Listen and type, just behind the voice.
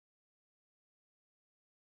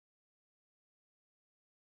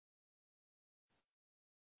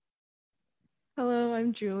Hello,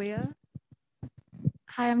 I'm Julia.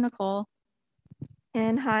 Hi, I'm Nicole.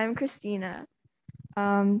 And hi, I'm Christina.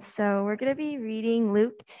 So we're going to be reading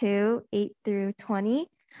Luke 2, 8 through 20,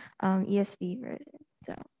 ESV version.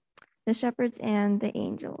 So the shepherds and the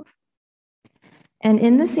angels. And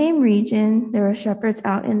in the same region, there were shepherds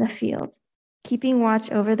out in the field, keeping watch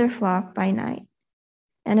over their flock by night.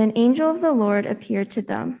 And an angel of the Lord appeared to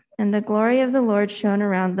them, and the glory of the Lord shone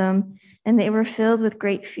around them, and they were filled with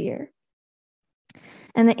great fear.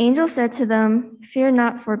 And the angel said to them, "Fear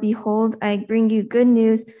not, for behold, I bring you good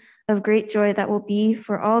news of great joy that will be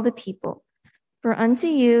for all the people. For unto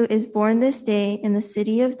you is born this day in the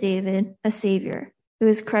city of David a Savior, who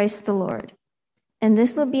is Christ the Lord. And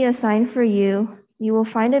this will be a sign for you. You will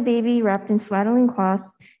find a baby wrapped in swaddling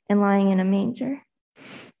cloths and lying in a manger."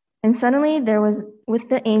 And suddenly there was with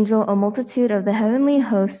the angel a multitude of the heavenly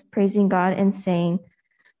hosts praising God and saying,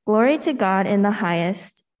 "Glory to God in the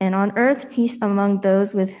highest, and on earth peace among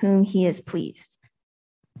those with whom he is pleased."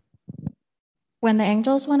 When the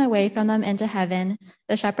angels went away from them into heaven,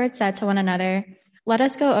 the shepherds said to one another, "Let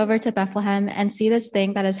us go over to Bethlehem and see this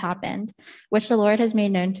thing that has happened, which the Lord has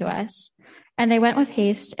made known to us." And they went with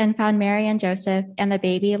haste and found Mary and Joseph and the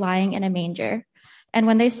baby lying in a manger. And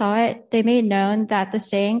when they saw it, they made known that the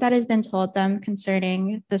saying that has been told them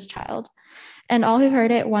concerning this child. And all who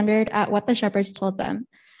heard it wondered at what the shepherds told them.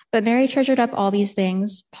 But Mary treasured up all these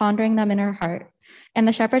things, pondering them in her heart. And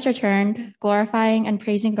the shepherds returned, glorifying and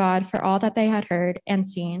praising God for all that they had heard and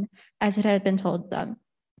seen, as it had been told them.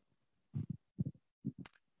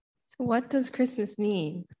 So what does Christmas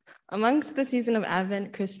mean? Amongst the season of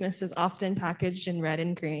Advent, Christmas is often packaged in red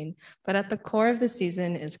and green, but at the core of the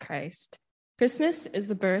season is Christ. Christmas is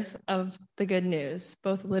the birth of the good news,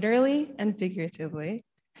 both literally and figuratively,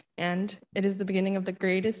 and it is the beginning of the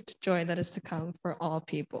greatest joy that is to come for all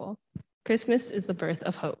people. Christmas is the birth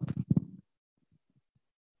of hope.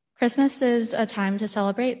 Christmas is a time to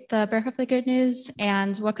celebrate the birth of the good news,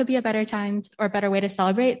 and what could be a better time or better way to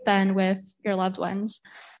celebrate than with your loved ones?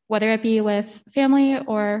 Whether it be with family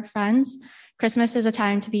or friends, Christmas is a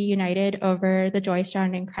time to be united over the joy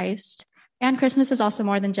surrounding Christ. And Christmas is also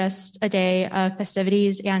more than just a day of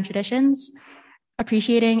festivities and traditions.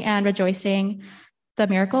 Appreciating and rejoicing the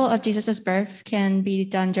miracle of Jesus' birth can be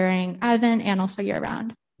done during Advent and also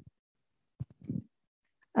year-round.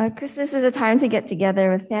 Christmas is a time to get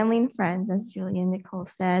together with family and friends, as Julie and Nicole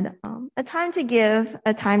said, a time to give,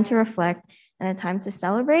 a time to reflect, and a time to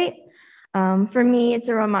celebrate. For me, it's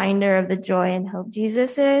a reminder of the joy and hope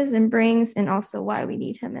Jesus is and brings, and also why we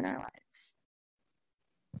need him in our lives.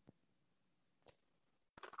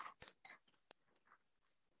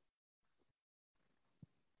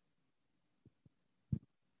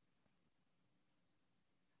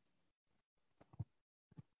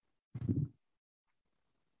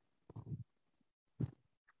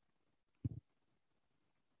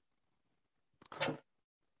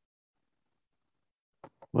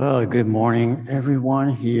 Well, good morning,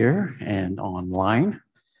 everyone here and online.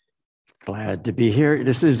 Glad to be here.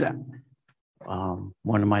 This is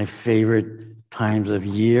one of my favorite times of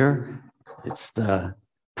year. It's the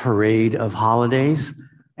parade of holidays.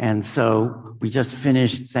 And so we just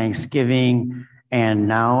finished Thanksgiving, and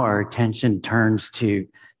now our attention turns to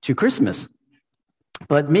Christmas.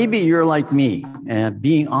 But maybe you're like me, and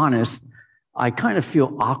being honest, I kind of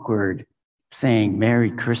feel awkward saying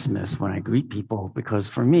Merry Christmas when I greet people, because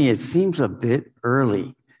for me, it seems a bit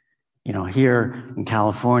early. You know, here in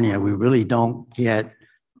California, we really don't get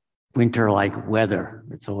winter-like weather.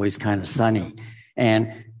 It's always kind of sunny.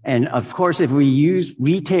 And of course, if we use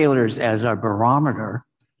retailers as our barometer,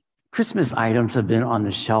 Christmas items have been on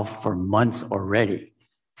the shelf for months already.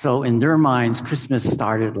 So in their minds, Christmas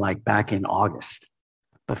started like back in August.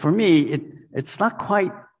 But for me, it's not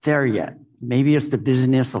quite there yet. Maybe it's the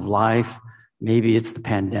busyness of life. Maybe it's the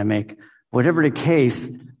pandemic. Whatever the case,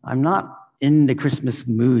 I'm not in the Christmas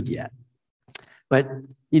mood yet. But,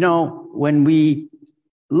 you know, when we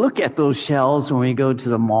look at those shelves, when we go to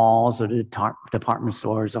the malls or the department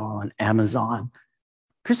stores or on Amazon,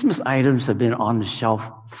 Christmas items have been on the shelf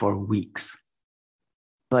for weeks.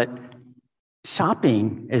 But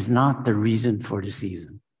shopping is not the reason for the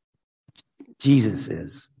season. Jesus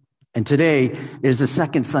is. And today is the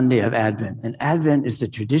second Sunday of Advent. And Advent is the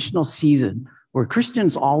traditional season where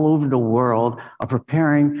Christians all over the world are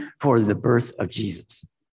preparing for the birth of Jesus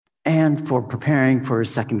and for preparing for his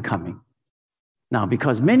second coming. Now,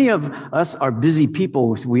 because many of us are busy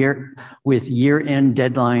people with year-end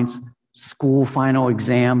deadlines, school final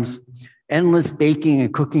exams, endless baking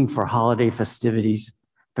and cooking for holiday festivities,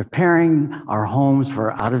 preparing our homes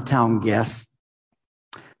for out-of-town guests,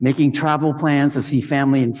 making travel plans to see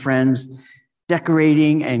family and friends,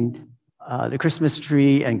 decorating and the Christmas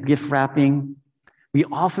tree and gift wrapping, we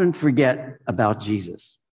often forget about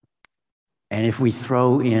Jesus. And if we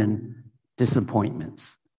throw in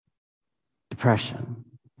disappointments, depression,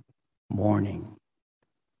 mourning,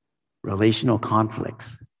 relational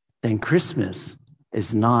conflicts, then Christmas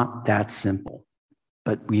is not that simple,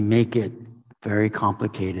 but we make it very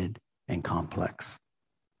complicated and complex.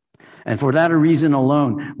 And for that reason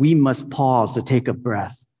alone, we must pause to take a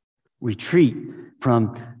breath, retreat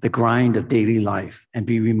from the grind of daily life, and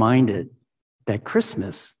be reminded that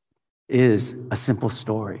Christmas is a simple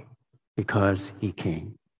story because he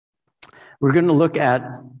came. We're going to look at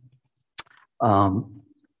a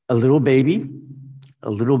little baby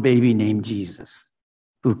named Jesus,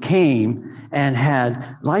 who came and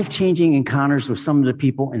had life-changing encounters with some of the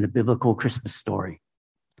people in the biblical Christmas story.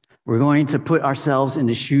 We're going to put ourselves in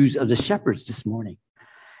the shoes of the shepherds this morning.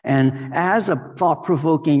 And as a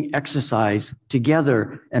thought-provoking exercise,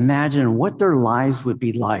 together, imagine what their lives would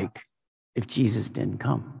be like if Jesus didn't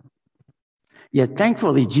come. Yet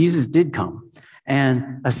thankfully, Jesus did come,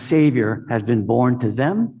 and a Savior has been born to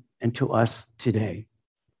them and to us today.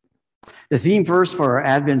 The theme verse for our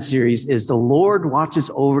Advent series is, "The Lord watches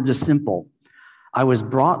over the simple. I was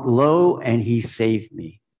brought low and he saved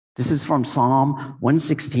me." This is from Psalm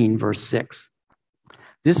 116, verse 6.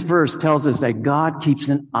 This verse tells us that God keeps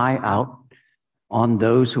an eye out on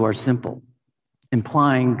those who are simple,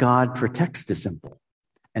 implying God protects the simple,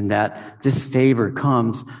 and that this favor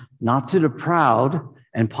comes not to the proud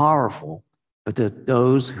and powerful, but to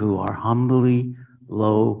those who are humbly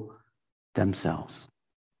low themselves.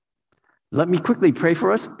 Let me quickly pray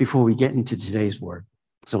for us before we get into today's word.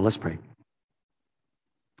 So let's pray.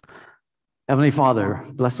 Heavenly Father,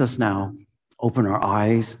 bless us now. Open our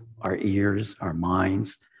eyes, our ears, our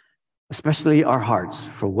minds, especially our hearts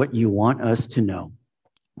for what you want us to know.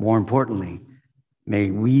 More importantly,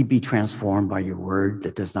 may we be transformed by your word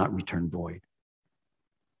that does not return void.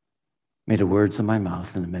 May the words of my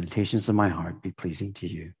mouth and the meditations of my heart be pleasing to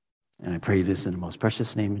you. And I pray this in the most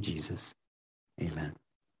precious name of Jesus. Amen.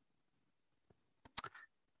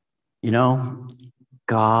 You know,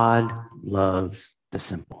 God loves the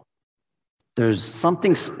simple. There's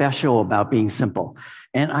something special about being simple,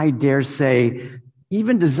 and I dare say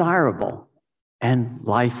even desirable and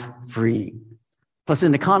life-freeing. Plus,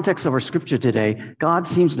 in the context of our scripture today, God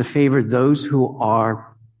seems to favor those who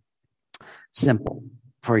are simple.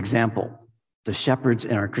 For example, the shepherds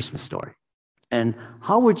in our Christmas story. And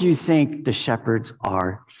how would you think the shepherds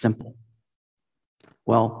are simple?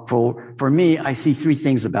 Well, for me, I see three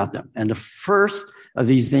things about them. And the first of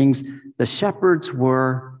these things, the shepherds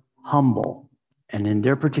were humble. And in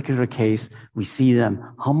their particular case, we see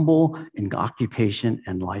them humble in occupation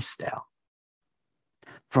and lifestyle.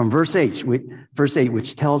 From verse 8,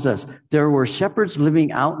 which tells us, there were shepherds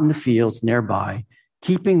living out in the fields nearby,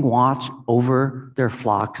 keeping watch over their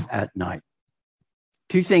flocks at night.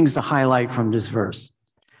 Two things to highlight from this verse.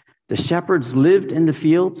 The shepherds lived in the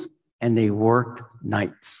fields and they worked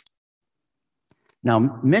nights.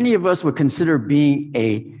 Now, many of us would consider being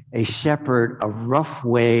a shepherd a rough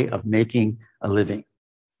way of making a living.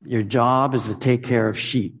 Your job is to take care of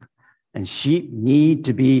sheep, and sheep need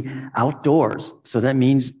to be outdoors. So that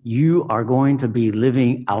means you are going to be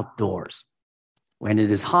living outdoors. When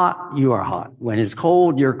it is hot, you are hot. When it's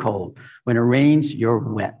cold, you're cold. When it rains, you're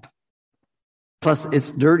wet. Plus,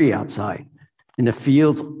 it's dirty outside in the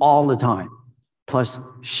fields all the time. Plus,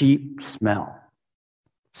 sheep smell.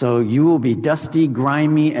 So you will be dusty,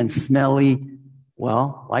 grimy, and smelly,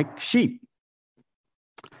 well, like sheep.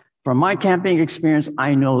 From my camping experience,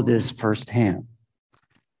 I know this firsthand.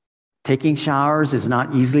 Taking showers is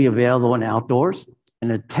not easily available in outdoors,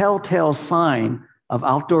 and a telltale sign of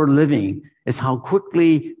outdoor living is how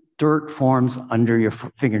quickly dirt forms under your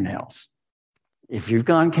fingernails. If you've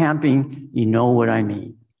gone camping, you know what I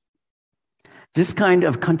mean. This kind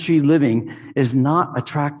of country living is not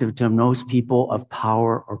attractive to most people of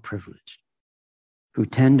power or privilege who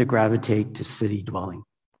tend to gravitate to city dwelling.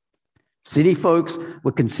 City folks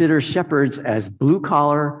would consider shepherds as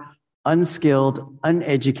blue-collar, unskilled,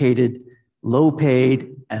 uneducated,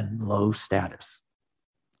 low-paid, and low status.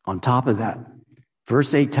 On top of that,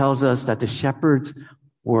 verse 8 tells us that the shepherds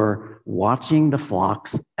were watching the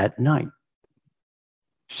flocks at night.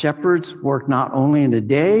 Shepherds work not only in the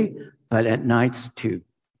day, but at nights too.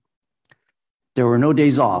 There were no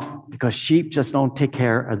days off because sheep just don't take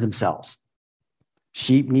care of themselves.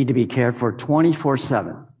 Sheep need to be cared for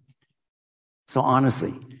 24/7. So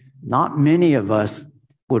honestly, not many of us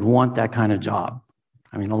would want that kind of job.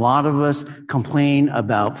 I mean, a lot of us complain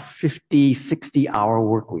about 50, 60-hour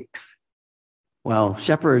work weeks. Well,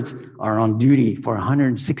 shepherds are on duty for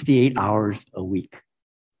 168 hours a week.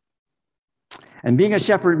 And being a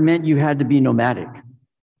shepherd meant you had to be nomadic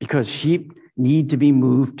because sheep need to be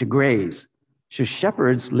moved to graze. So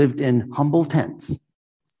shepherds lived in humble tents,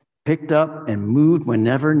 picked up and moved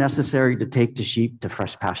whenever necessary to take the sheep to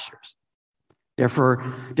fresh pastures.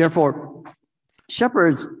 Therefore,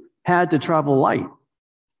 shepherds had to travel light,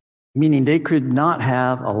 meaning they could not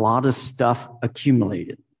have a lot of stuff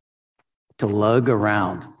accumulated to lug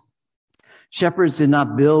around. Shepherds did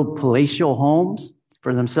not build palatial homes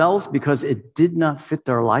for themselves because it did not fit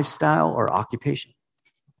their lifestyle or occupation.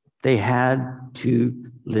 They had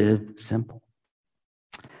to live simple.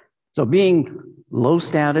 So being low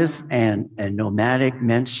status and nomadic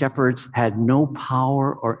meant shepherds had no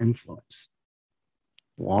power or influence.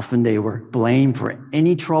 Often they were blamed for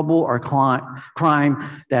any trouble or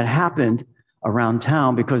crime that happened around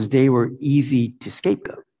town because they were easy to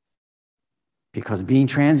scapegoat. Because being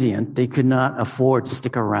transient, they could not afford to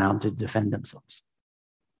stick around to defend themselves.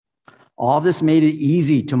 All this made it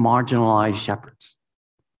easy to marginalize shepherds.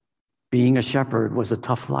 Being a shepherd was a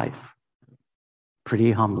tough life,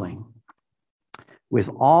 pretty humbling. With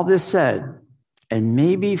all this said, and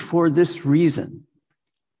maybe for this reason,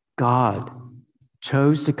 God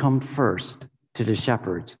chose to come first to the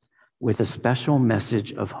shepherds with a special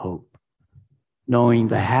message of hope, knowing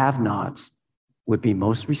the have-nots would be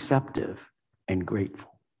most receptive and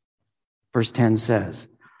grateful. Verse 10 says,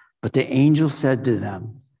 "But the angel said to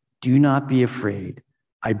them, 'Do not be afraid.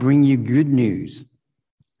 I bring you good news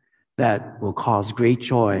that will cause great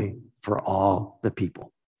joy for all the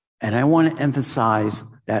people.'" And I want to emphasize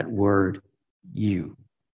that word, you.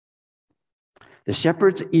 The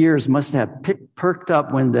shepherd's ears must have perked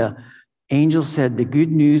up when the angel said the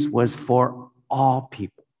good news was for all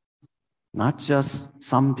people, not just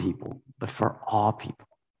some people, but for all people.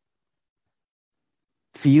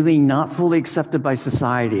 Feeling not fully accepted by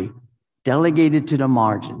society, delegated to the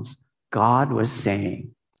margins, God was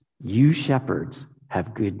saying, you shepherds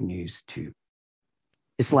have good news too.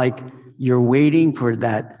 It's like you're waiting for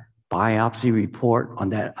that biopsy report on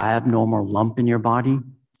that abnormal lump in your body,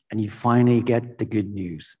 and you finally get the good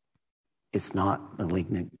news. It's not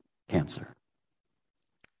malignant cancer.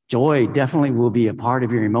 Joy definitely will be a part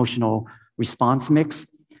of your emotional response mix,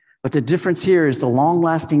 but the difference here is the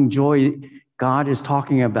long-lasting joy God is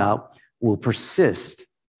talking about will persist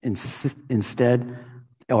instead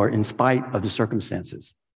or in spite of the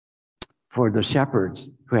circumstances. For the shepherds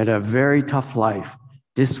who had a very tough life,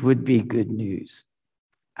 this would be good news.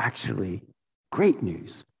 Actually, great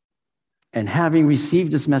news. And having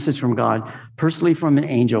received this message from God, personally from an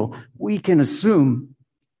angel, we can assume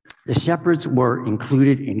the shepherds were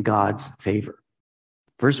included in God's favor.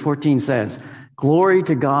 Verse 14 says, "Glory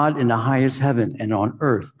to God in the highest heaven and on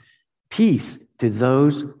earth, peace to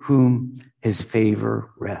those whom his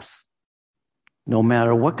favor rests." No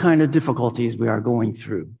matter what kind of difficulties we are going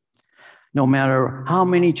through, no matter how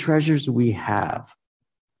many treasures we have,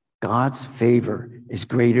 God's favor is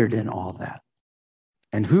greater than all that.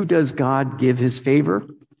 And who does God give his favor?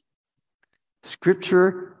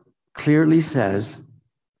 Scripture clearly says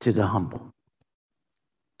to the humble.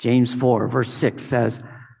 James 4, verse 6 says,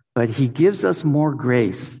 "But he gives us more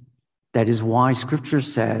grace. That is why Scripture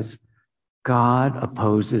says, God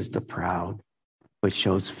opposes the proud, but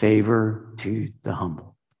shows favor to the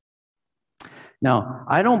humble." Now,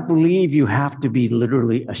 I don't believe you have to be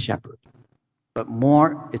literally a shepherd, but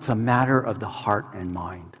more, it's a matter of the heart and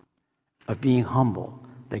mind, of being humble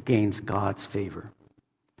that gains God's favor.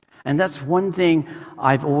 And that's one thing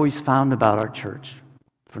I've always found about our church.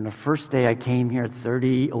 From the first day I came here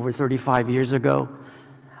over 35 years ago,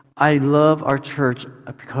 I love our church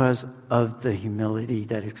because of the humility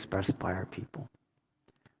that is expressed by our people.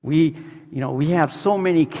 We have so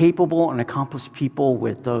many capable and accomplished people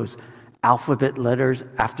with those alphabet letters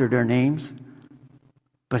after their names,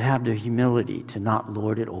 but have the humility to not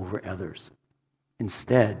lord it over others.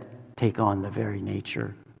 Instead, take on the very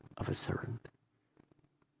nature of a servant.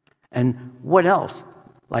 And what else,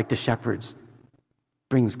 like the shepherds,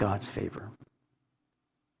 brings God's favor?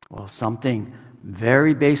 Well, something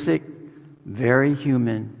very basic, very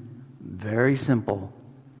human, very simple,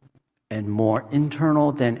 and more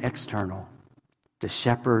internal than external. The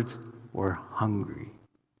shepherds were hungry,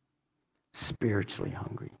 spiritually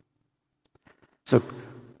hungry. So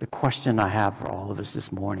the question I have for all of us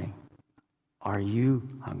this morning, are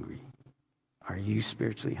you hungry? Are you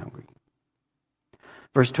spiritually hungry?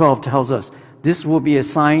 Verse 12 tells us, "This will be a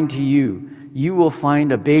sign to you. You will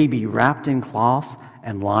find a baby wrapped in cloths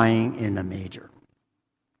and lying in a manger."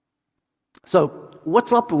 So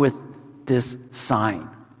what's up with this sign?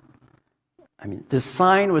 This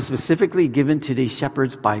sign was specifically given to these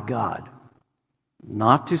shepherds by God,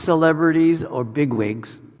 not to celebrities or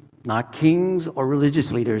bigwigs, not kings or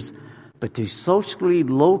religious leaders, but to socially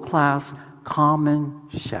low-class, common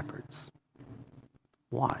shepherds.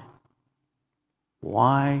 Why?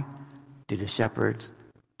 Why do the shepherds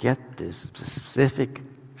get this specific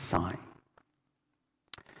sign?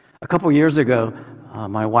 A couple years ago,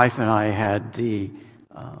 my wife and I had the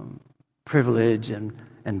privilege and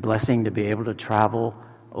blessing to be able to travel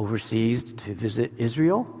overseas to visit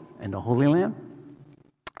Israel and the Holy Land.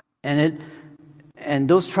 And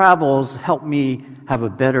those travels helped me have a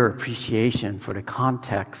better appreciation for the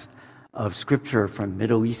context of Scripture from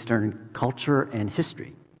Middle Eastern culture and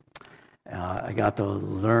history. I got to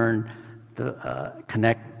learn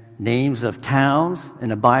connect names of towns in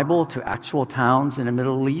the Bible to actual towns in the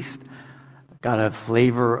Middle East. Got a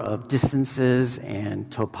flavor of distances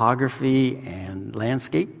and topography and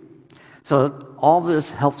landscape. So all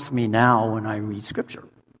this helps me now when I read Scripture.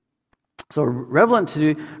 So relevant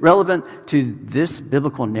to this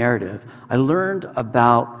biblical narrative, I learned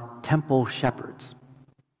about temple shepherds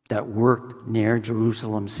that worked near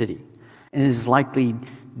Jerusalem city. And it is likely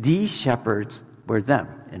these shepherds were them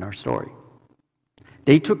in our story.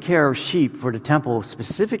 They took care of sheep for the temple,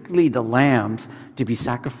 specifically the lambs to be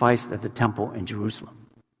sacrificed at the temple in Jerusalem.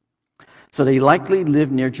 So they likely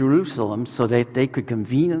lived near Jerusalem so that they could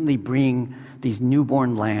conveniently bring these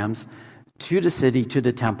newborn lambs to the city, to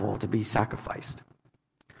the temple, to be sacrificed.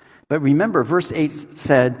 But remember, verse 8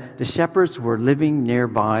 said the shepherds were living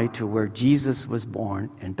nearby to where Jesus was born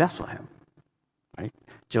in Bethlehem. Right?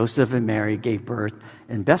 Joseph and Mary gave birth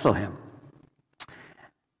in Bethlehem.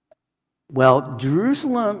 Well,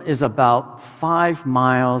 Jerusalem is about 5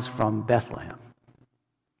 miles from Bethlehem.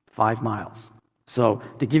 5 miles. So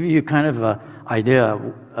to give you kind of an idea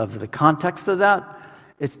of the context of that,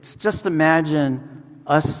 it's just imagine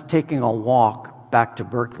us taking a walk back to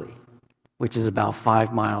Berkeley, which is about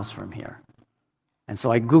 5 miles from here. And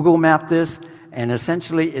so I Google mapped this, and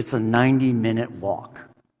essentially it's a 90-minute walk.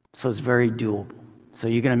 So it's very doable. So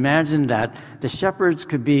you can imagine that the shepherds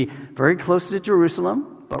could be very close to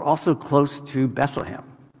Jerusalem, but also close to Bethlehem.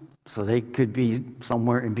 So they could be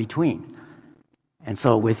somewhere in between. And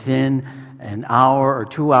so within an hour or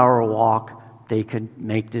 2-hour walk, they could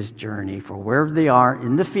make this journey from wherever they are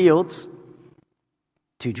in the fields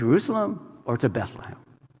to Jerusalem or to Bethlehem.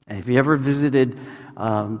 And if you ever visited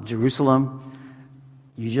Jerusalem,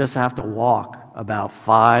 you just have to walk about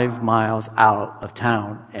 5 miles out of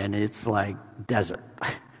town, and it's like desert.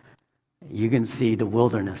 You can see the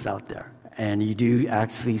wilderness out there, and you do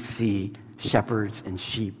actually see shepherds and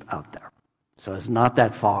sheep out there. So it's not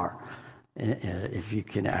that far if you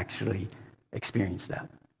can actually experience that.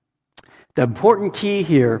 The important key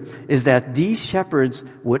here is that these shepherds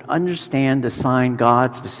would understand the sign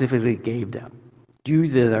God specifically gave them due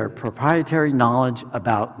to their proprietary knowledge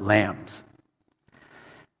about lambs.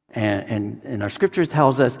 And our scripture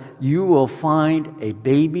tells us, you will find a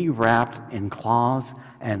baby wrapped in cloths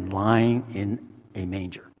and lying in a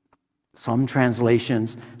manger. Some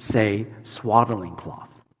translations say swaddling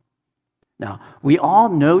cloth. Now, we all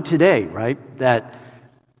know today, right, that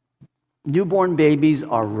newborn babies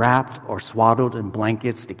are wrapped or swaddled in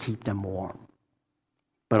blankets to keep them warm,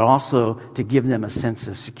 but also to give them a sense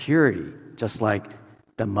of security, just like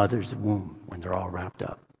the mother's womb when they're all wrapped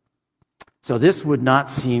up. So this would not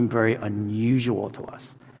seem very unusual to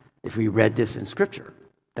us if we read this in Scripture,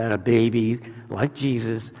 that a baby like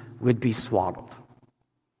Jesus would be swaddled.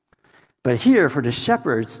 But here, for the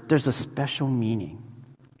shepherds, there's a special meaning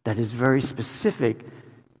that is very specific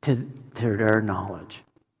to their knowledge.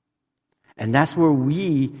 And that's where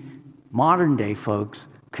we, modern-day folks,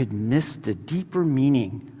 could miss the deeper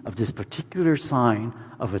meaning of this particular sign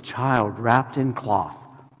of a child wrapped in cloth,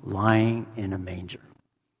 lying in a manger.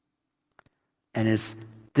 And it's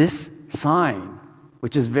this sign,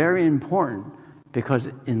 which is very important, because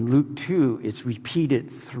in Luke 2, it's repeated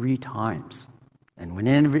 3 times. And when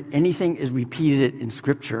anything is repeated in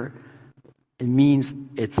Scripture, it means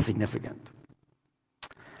it's significant.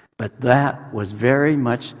 But that was very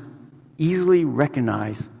much easily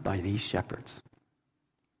recognized by these shepherds.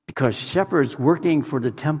 Because shepherds working for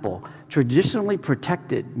the temple traditionally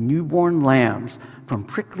protected newborn lambs from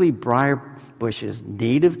prickly briar bushes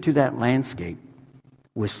native to that landscape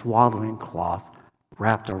with swaddling cloth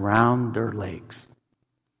wrapped around their legs.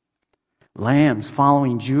 Lambs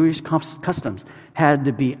following Jewish customs had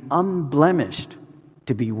to be unblemished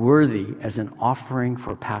to be worthy as an offering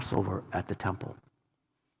for Passover at the temple.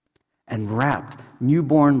 And wrapped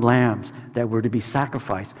newborn lambs that were to be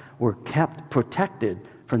sacrificed were kept protected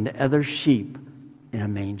from the other sheep in a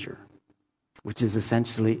manger. which is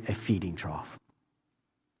essentially a feeding trough.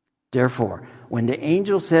 Therefore, when the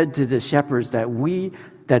angel said to the shepherds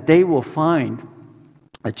that they will find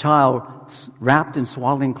a child wrapped in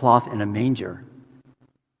swaddling cloth in a manger,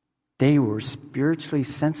 they were spiritually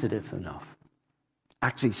sensitive enough,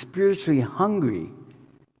 actually spiritually hungry,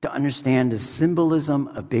 to understand the symbolism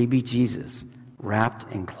of baby Jesus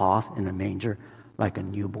wrapped in cloth in a manger like a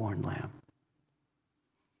newborn lamb.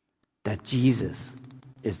 That Jesus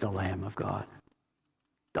is the Lamb of God,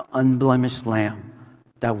 the unblemished Lamb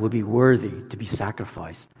that will be worthy to be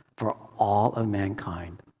sacrificed for all of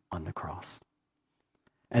mankind on the cross.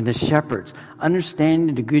 And the shepherds,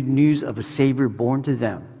 understanding the good news of a Savior born to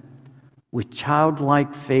them, with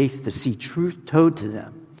childlike faith to see truth told to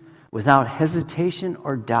them, without hesitation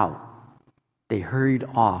or doubt, they hurried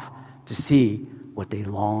off to see what they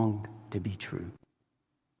longed to be true.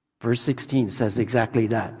 Verse 16 says exactly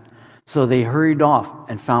that. So they hurried off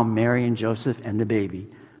and found Mary and Joseph and the baby,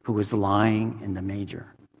 who was lying in the manger.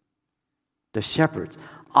 The shepherds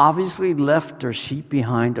obviously left their sheep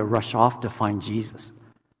behind to rush off to find Jesus,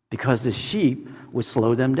 because the sheep would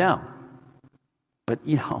slow them down. But,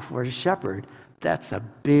 for a shepherd, that's a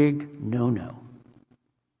big no-no.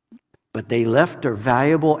 But they left their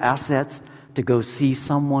valuable assets to go see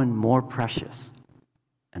someone more precious,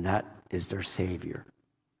 and that is their Savior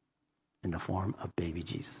in the form of baby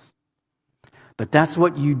Jesus. But that's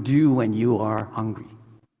what you do when you are hungry.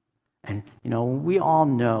 And, we all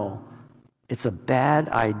know it's a bad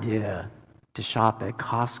idea to shop at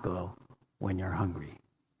Costco when you're hungry.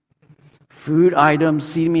 Food items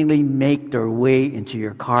seemingly make their way into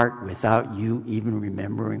your cart without you even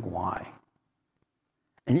remembering why.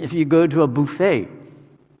 And if you go to a buffet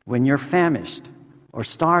when you're famished or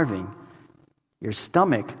starving, your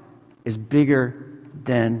stomach is bigger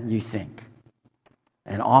than you think.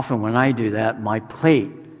 And often when I do that, my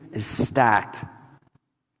plate is stacked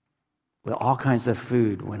with all kinds of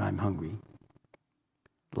food when I'm hungry.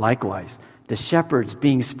 Likewise, the shepherds,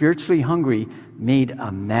 being spiritually hungry, made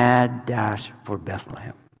a mad dash for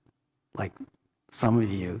Bethlehem, like some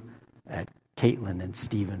of you at Caitlin and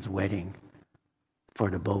Stephen's wedding for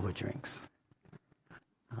the boba drinks.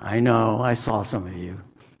 I know, I saw some of you.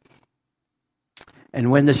 And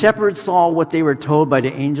when the shepherds saw what they were told by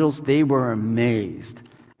the angels, they were amazed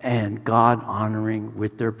and God honoring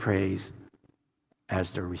with their praise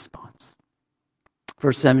as their response.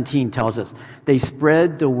 Verse 17 tells us, they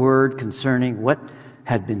spread the word concerning what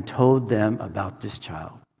had been told them about this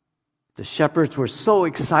child. The shepherds were so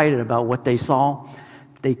excited about what they saw,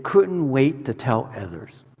 they couldn't wait to tell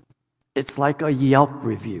others. It's like a Yelp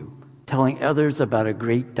review, telling others about a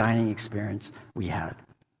great dining experience we had.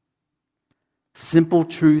 Simple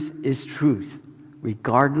truth is truth,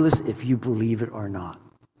 regardless if you believe it or not.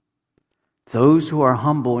 Those who are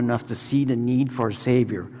humble enough to see the need for a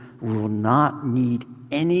Savior will not need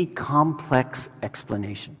any complex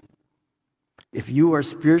explanation. If you are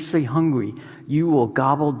spiritually hungry, you will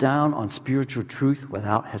gobble down on spiritual truth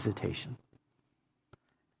without hesitation.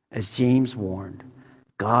 As James warned,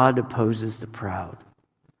 God opposes the proud,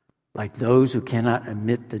 like those who cannot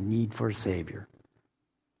admit the need for a Savior,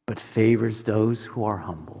 but favors those who are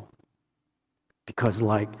humble. Because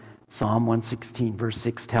like Psalm 116, verse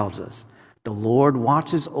 6 tells us, the Lord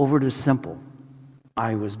watches over the simple.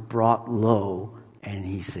 I was brought low, and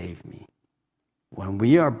he saved me. When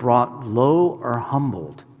we are brought low or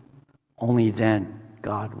humbled, only then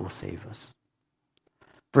God will save us.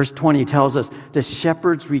 Verse 20 tells us the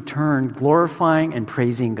shepherds returned, glorifying and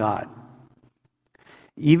praising God.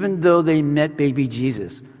 Even though they met baby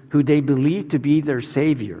Jesus, who they believed to be their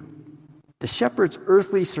Savior, the shepherds'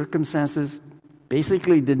 earthly circumstances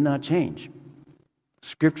basically did not change.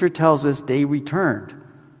 Scripture tells us they returned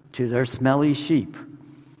to their smelly sheep,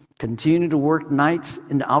 continued to work nights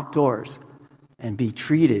in the outdoors, and be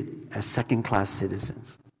treated as second-class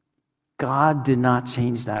citizens. God did not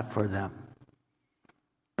change that for them.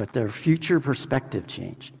 But their future perspective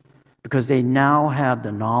changed because they now have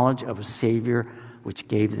the knowledge of a Savior which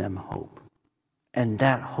gave them hope. And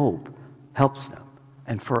that hope helps them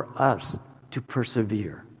and for us to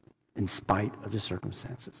persevere in spite of the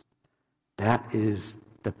circumstances. That is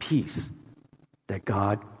the peace that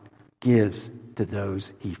God gives to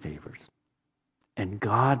those he favors. And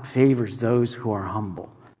God favors those who are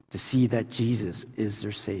humble to see that Jesus is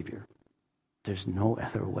their Savior. There's no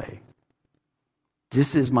other way.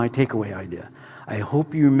 This is my takeaway idea. I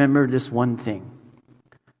hope you remember this one thing.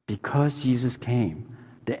 Because Jesus came,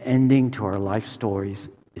 the ending to our life stories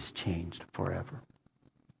is changed forever.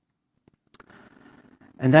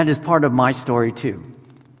 And that is part of my story too.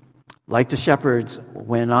 Like the shepherds,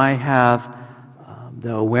 when I have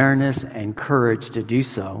the awareness and courage to do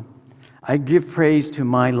so, I give praise to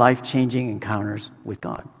my life-changing encounters with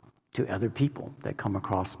God, to other people that come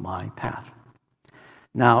across my path.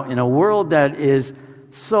 Now, in a world that is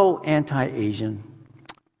so anti-Asian,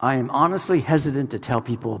 I am honestly hesitant to tell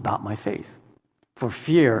people about my faith for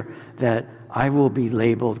fear that I will be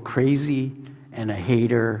labeled crazy and a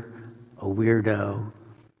hater, a weirdo.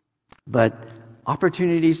 But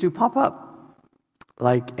opportunities do pop up,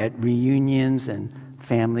 like at reunions and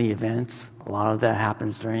family events. A lot of that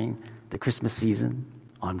happens during the Christmas season,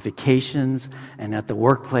 on vacations, and at the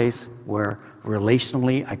workplace where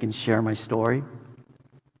relationally I can share my story,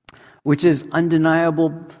 which is undeniable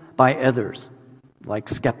by others, like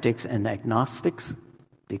skeptics and agnostics,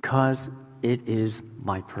 because it is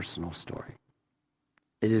my personal story.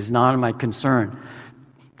 It is not my concern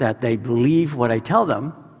that they believe what I tell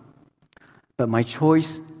them, but my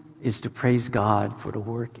choice is to praise God for the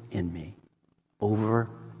work in me over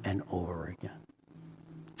and over again.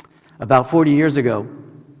 About 40 years ago,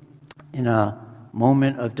 in a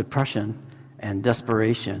moment of depression and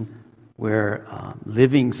desperation, where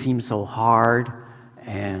living seemed so hard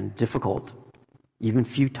and difficult, even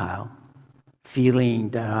futile, feeling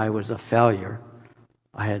that I was a failure,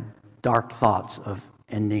 I had dark thoughts of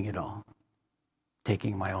ending it all,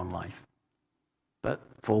 taking my own life. But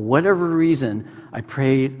for whatever reason, I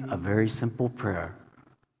prayed a very simple prayer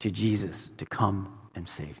to Jesus to come and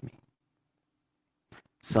save me.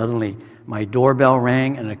 Suddenly, my doorbell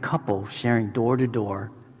rang, and a couple sharing door to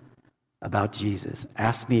door about Jesus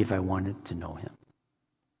asked me if I wanted to know him.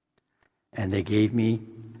 And they gave me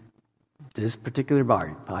this particular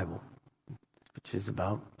Bible, which is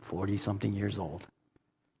about 40-something years old.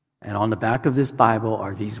 And on the back of this Bible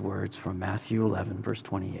are these words from Matthew 11, verse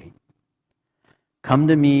 28. Come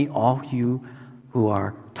to me, all you who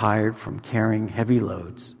are tired from carrying heavy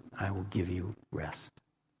loads, I will give you rest.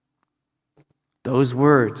 Those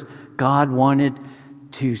words God wanted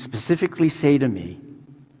to specifically say to me,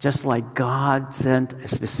 just like God sent a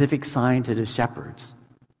specific sign to the shepherds,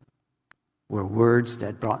 were words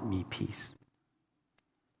that brought me peace.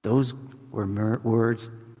 Those were words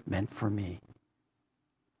meant for me.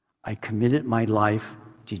 I committed my life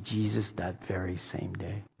to Jesus that very same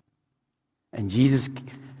day. And Jesus,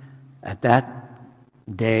 at that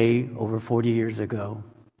day, over 40 years ago,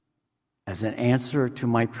 as an answer to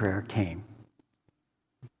my prayer came.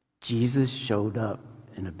 Jesus showed up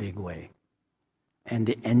in a big way. And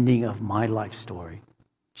the ending of my life story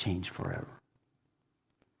changed forever.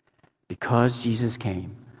 Because Jesus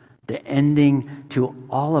came, the ending to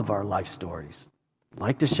all of our life stories,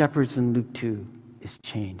 like the shepherds in Luke 2, is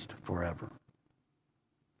changed forever.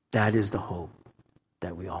 That is the hope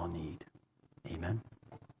that we all need. Amen.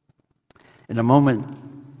 In a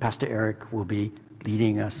moment, Pastor Eric will be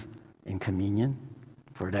leading us in communion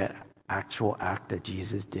for that actual act that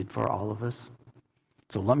Jesus did for all of us.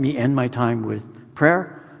 So let me end my time with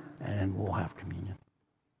prayer, and we'll have communion.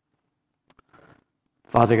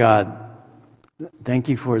 Father God, thank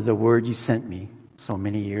you for the word you sent me so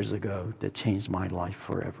many years ago that changed my life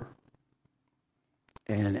forever.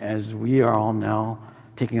 And as we are all now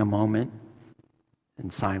taking a moment in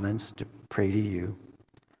silence to pray to you,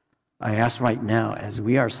 I ask right now, as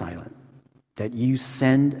we are silent, that you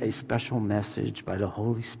send a special message by the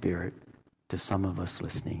Holy Spirit to some of us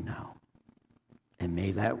listening now. And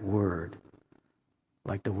may that word,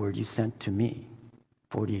 like the word you sent to me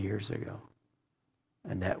 40 years ago,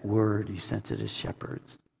 and that word you sent to the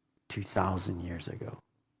shepherds 2,000 years ago,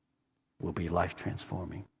 will be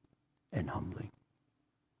life-transforming and humbling.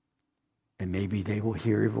 And maybe they will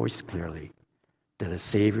hear your voice clearly, that a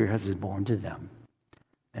Savior has been born to them,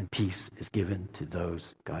 and peace is given to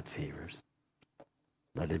those God favors.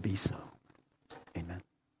 Let it be so.